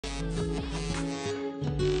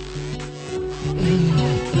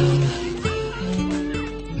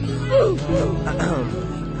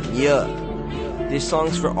Yeah, this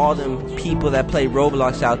song's for all them people that play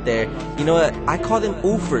Roblox out there. You know what? I call them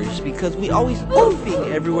oofers because we always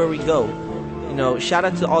oofing everywhere we go. You know, shout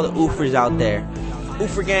out to all the oofers out there.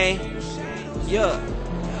 Oofer gang. Yeah.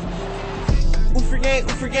 Oofer gang,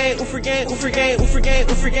 oofer gang, oofer gang, oofer gang, oofer gang,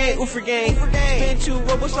 oofer gang, oofer gang. Been to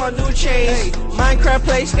Roblox on new chains. Minecraft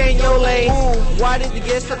play, stay in your lane. Why did the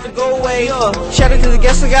guests have to go away? Shout out to the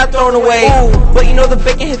guests that got thrown away. But you know the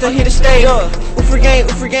bacon hits are here to stay. Oofer gang,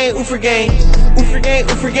 oofer gang, oofer gang. Oofer gang,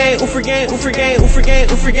 oofer gang, oofer gang, oofer gang, oofer gang,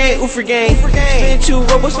 oofer gang, oofer gang. Been to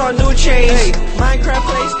Roblox on new chains. Minecraft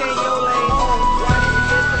play, stay in your lane. Why did the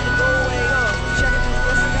guests have to go away? Shout out to the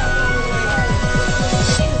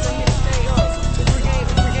guests that got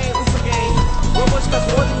thrown away. Roblox got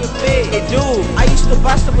more than your big. Hey dude, I used to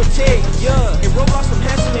buy stuff with Tig. Yeah, in Roblox I'm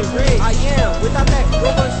handsome and rich. I am, without that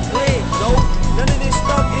Roblox glitch. Nope, none of this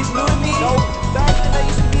stuff is new to me. Nope, back then I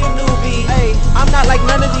used to be a newbie. Hey, I'm not like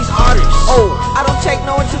none of these artists. Oh, I don't take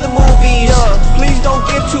no one to the movies. Please don't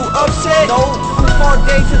get too upset. Nope, all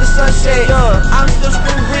day to the sunset. I'm still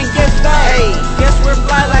screaming, bring guess back. Hey, guess we're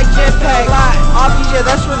fly like jetpack. Obvious, yeah,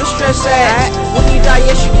 that's where the stress at. When you die,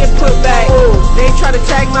 yes, you get put back. They try to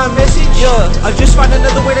tag my message. I'll just find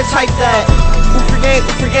another way to type that. Oofer gang,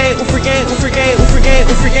 oofer gang, oofer gang, oofer gang, oofer gang,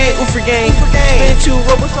 oofer gang, oofer gang. Been to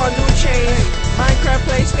Roblox on new chains. Minecraft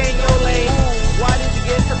play, stay in your lane. Why did the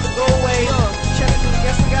guests have to go away? Check it, the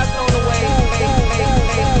guests got thrown away.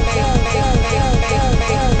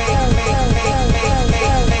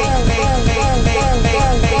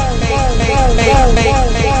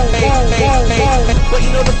 But you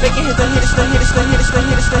know the bacon hit the hit us, the hit us, the hit us, the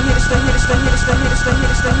hit us, the hit us, the hit us, the hit us, the hit us, the hit us, the hit us, the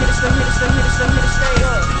hit us, the hit us, the hit us, the hit us.